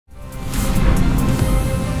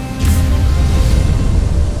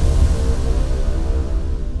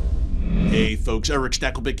folks. Erick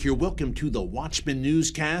Stakelbeck here. Welcome to the Watchman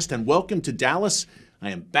Newscast and welcome to Dallas. I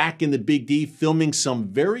am back in the Big D filming some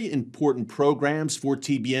very important programs for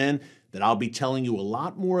TBN that I'll be telling you a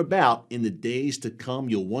lot more about in the days to come.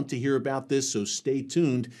 You'll want to hear about this, so stay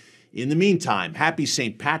tuned. In the meantime, happy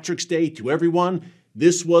St. Patrick's Day to everyone.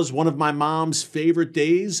 This was one of my mom's favorite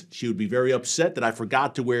days. She would be very upset that I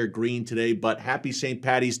forgot to wear green today, but happy St.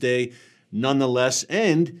 Patty's Day nonetheless.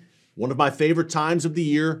 And one of my favorite times of the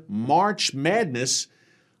year, March Madness.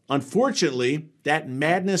 Unfortunately, that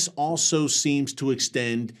madness also seems to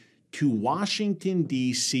extend to Washington,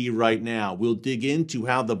 D.C. right now. We'll dig into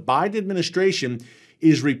how the Biden administration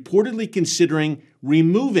is reportedly considering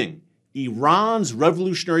removing Iran's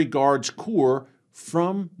Revolutionary Guards Corps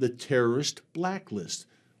from the terrorist blacklist.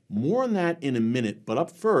 More on that in a minute, but up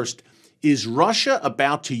first, is Russia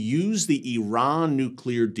about to use the Iran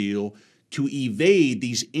nuclear deal to evade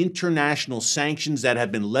these international sanctions that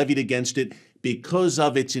have been levied against it because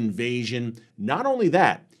of its invasion? Not only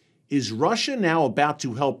that, is Russia now about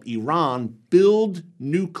to help Iran build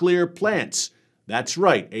nuclear plants? That's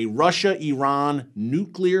right, a Russia-Iran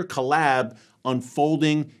nuclear collab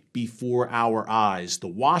unfolding before our eyes. The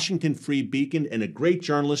Washington Free Beacon and a great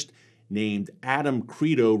journalist named Adam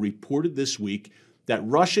Credo reported this week that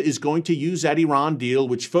Russia is going to use that Iran deal,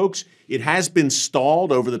 which, folks, it has been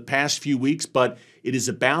stalled over the past few weeks, but it is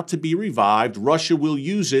about to be revived. Russia will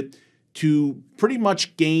use it to pretty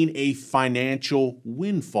much gain a financial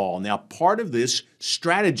windfall. Now, part of this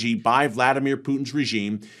strategy by Vladimir Putin's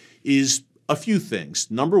regime is a few things.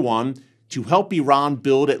 Number one, to help Iran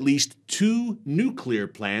build at least 2 nuclear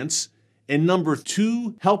plants, and number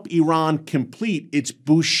 2, help Iran complete its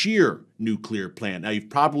Bushehr nuclear plant. Now, you've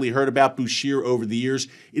probably heard about Bushehr over the years.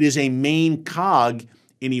 It is a main cog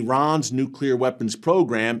in Iran's nuclear weapons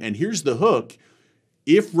program, and here's the hook.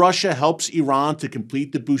 If Russia helps Iran to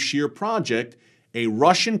complete the Bushehr project, a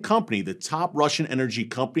Russian company, the top Russian energy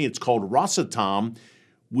company, it's called Rosatom,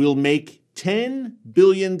 will make $10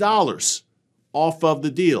 billion off of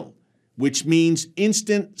the deal, which means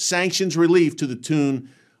instant sanctions relief to the tune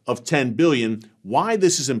of $10 billion. Why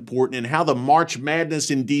this is important and how the March Madness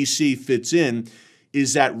in D.C. fits in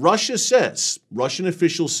is that Russia says, Russian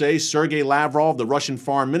officials say, Sergei Lavrov, the Russian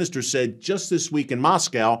foreign minister, said just this week in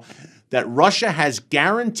Moscow that Russia has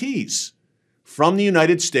guarantees from the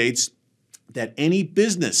United States that any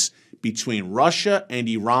business between Russia and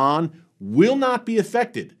Iran will not be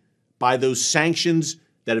affected by those sanctions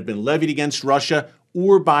that have been levied against Russia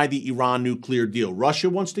or by the Iran nuclear deal. Russia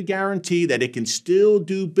wants to guarantee that it can still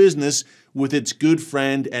do business with its good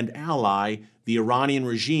friend and ally, the Iranian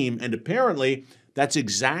regime, and apparently that's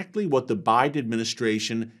exactly what the Biden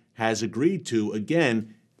administration has agreed to.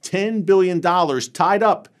 Again, $10 billion tied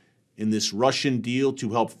up in this Russian deal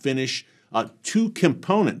to help finish 2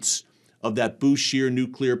 components of that Bushehr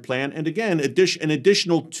nuclear plant, and again, an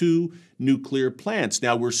additional 2 nuclear plants.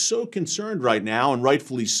 Now, we're so concerned right now, and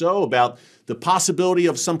rightfully so, about the possibility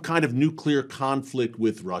of some kind of nuclear conflict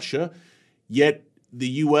with Russia, yet the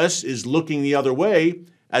U.S. is looking the other way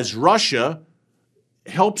as Russia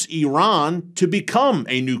helps Iran to become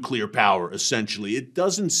a nuclear power, essentially. It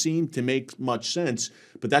doesn't seem to make much sense,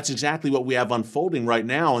 but that's exactly what we have unfolding right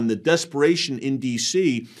now, and the desperation in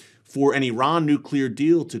D.C. for an Iran nuclear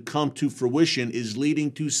deal to come to fruition is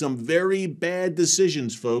leading to some very bad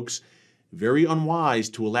decisions, folks. Very unwise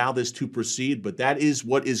to allow this to proceed, but that is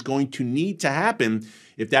what is going to need to happen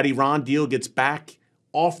if that Iran deal gets back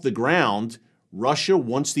off the ground. Russia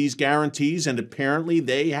wants these guarantees, and apparently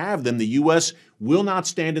they have them. The U.S. will not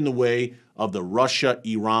stand in the way of the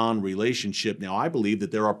Russia-Iran relationship. Now, I believe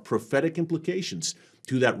that there are prophetic implications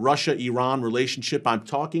to that Russia-Iran relationship. I'm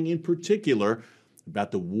talking in particular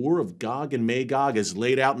about the war of Gog and Magog as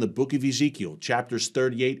laid out in the book of Ezekiel, chapters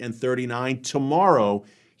 38 and 39. Tomorrow,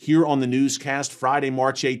 here on the newscast, Friday,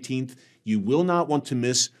 March 18th, you will not want to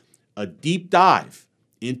miss a deep dive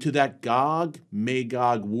into that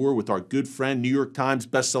Gog-Magog war with our good friend, New York Times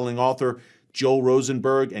bestselling author Joel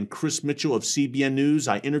Rosenberg and Chris Mitchell of CBN News.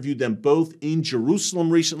 I interviewed them both in Jerusalem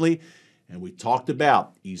recently, and we talked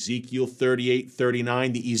about Ezekiel 38,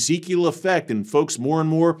 39, the Ezekiel effect. And folks, more and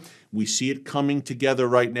more, we see it coming together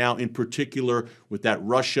right now, in particular with that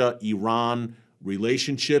Russia-Iran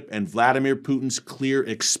relationship and Vladimir Putin's clear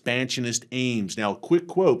expansionist aims. Now, a quick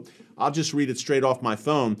quote, I'll just read it straight off my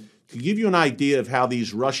phone to give you an idea of how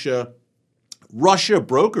these Russia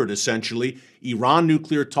brokered, essentially, Iran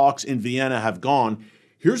nuclear talks in Vienna have gone.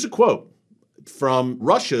 Here's a quote from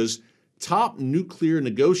Russia's top nuclear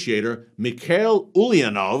negotiator, Mikhail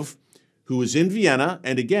Ulyanov, who is in Vienna,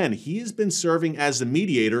 and again, he has been serving as the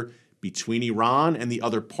mediator between Iran and the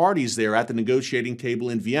other parties there at the negotiating table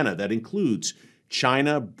in Vienna. That includes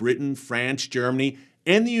China, Britain, France, Germany,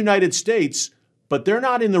 and the United States, but they're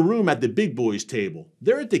not in the room at the big boys' table.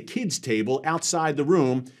 They're at the kids' table outside the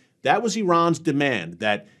room. That was Iran's demand,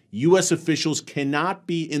 that U.S. officials cannot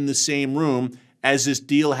be in the same room as this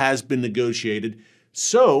deal has been negotiated.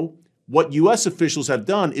 So what U.S. officials have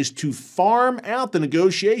done is to farm out the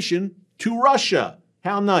negotiation to Russia.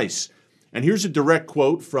 How nice. And here's a direct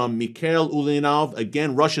quote from Mikhail Ulyanov,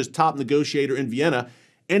 again, Russia's top negotiator in Vienna,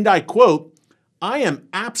 and I quote, "I am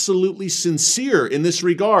absolutely sincere in this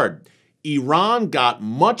regard. Iran got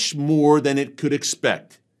much more than it could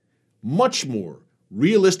expect. Much more.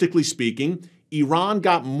 Realistically speaking, Iran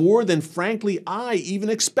got more than, frankly, I even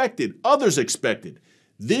expected, others expected.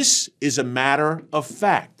 This is a matter of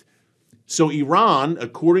fact." So Iran,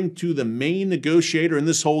 according to the main negotiator in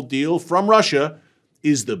this whole deal from Russia,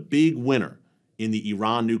 is the big winner in the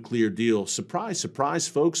Iran nuclear deal. Surprise, surprise,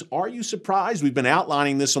 folks. Are you surprised? We've been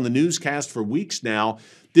outlining this on the newscast for weeks now.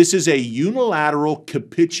 This is a unilateral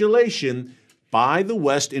capitulation by the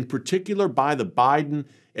West, in particular by the Biden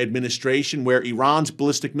administration, where Iran's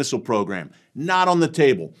ballistic missile program, not on the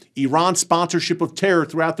table. Iran's sponsorship of terror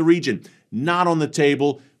throughout the region, not on the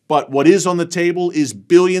table. But what is on the table is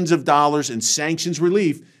billions of dollars in sanctions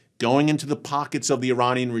relief going into the pockets of the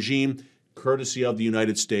Iranian regime, courtesy of the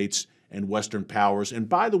United States and Western powers. And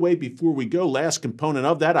by the way, before we go, last component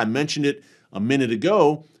of that, I mentioned it a minute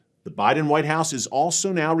ago, the Biden White House is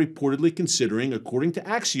also now reportedly considering, according to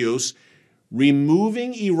Axios,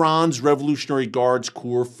 removing Iran's Revolutionary Guards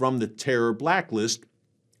Corps from the terror blacklist.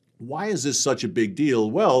 Why is this such a big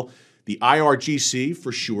deal? Well, the IRGC,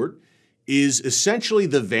 for short, is essentially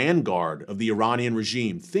the vanguard of the Iranian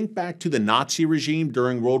regime. Think back to the Nazi regime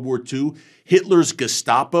during World War II, Hitler's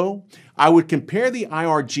Gestapo. I would compare the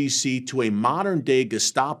IRGC to a modern-day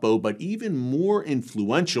Gestapo, but even more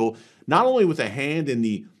influential, not only with a hand in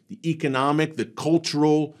the economic, the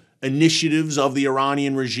cultural initiatives of the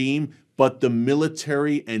Iranian regime, but the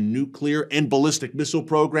military and nuclear and ballistic missile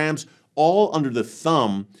programs, all under the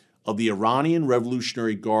thumb of the Iranian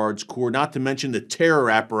Revolutionary Guards Corps, not to mention the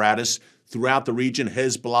terror apparatus throughout the region,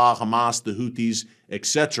 Hezbollah, Hamas, the Houthis,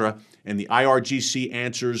 etc. And the IRGC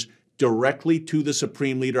answers directly to the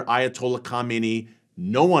Supreme Leader, Ayatollah Khamenei,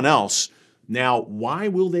 no one else. Now, why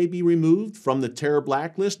will they be removed from the terror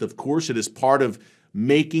blacklist? Of course, it is part of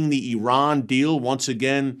making the Iran deal once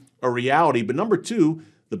again a reality. But number two,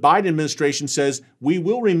 the Biden administration says we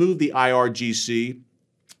will remove the IRGC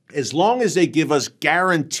as long as they give us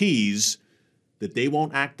guarantees that they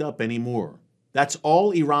won't act up anymore. That's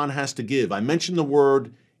all Iran has to give. I mentioned the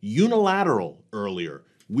word unilateral earlier.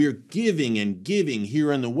 We're giving and giving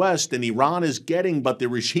here in the West, and Iran is getting, but the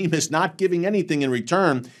regime is not giving anything in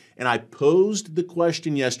return. And I posed the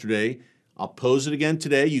question yesterday. I'll pose it again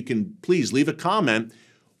today. You can please leave a comment.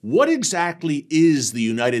 What exactly is the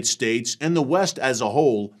United States and the West as a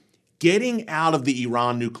whole getting out of the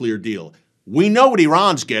Iran nuclear deal? We know what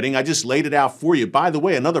Iran's getting. I just laid it out for you. By the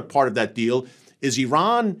way, another part of that deal is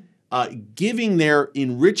Iran giving their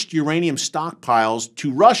enriched uranium stockpiles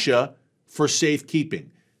to Russia for safekeeping.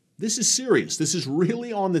 This is serious. This is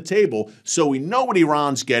really on the table. So we know what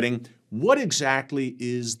Iran's getting. What exactly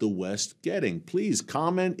is the West getting? Please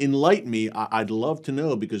comment, enlighten me. I'd love to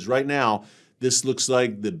know, because right now this looks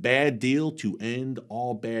like the bad deal to end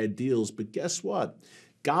all bad deals. But guess what?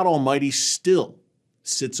 God Almighty still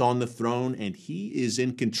sits on the throne, and He is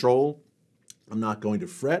in control. I'm not going to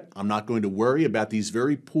fret. I'm not going to worry about these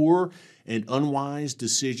very poor and unwise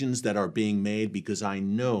decisions that are being made, because I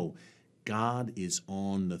know God is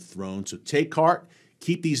on the throne. So take heart.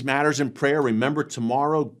 Keep these matters in prayer. Remember,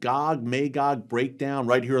 tomorrow, Gog, Magog breakdown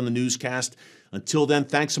right here on the newscast. Until then,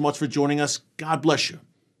 thanks so much for joining us. God bless you.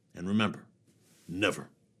 And remember, never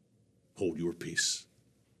hold your peace.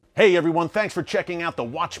 Hey everyone, thanks for checking out the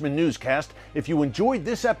Watchman Newscast. If you enjoyed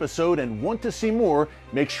this episode and want to see more,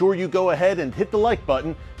 make sure you go ahead and hit the like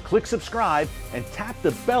button, click subscribe, and tap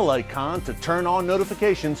the bell icon to turn on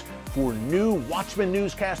notifications for new Watchman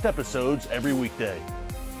Newscast episodes every weekday.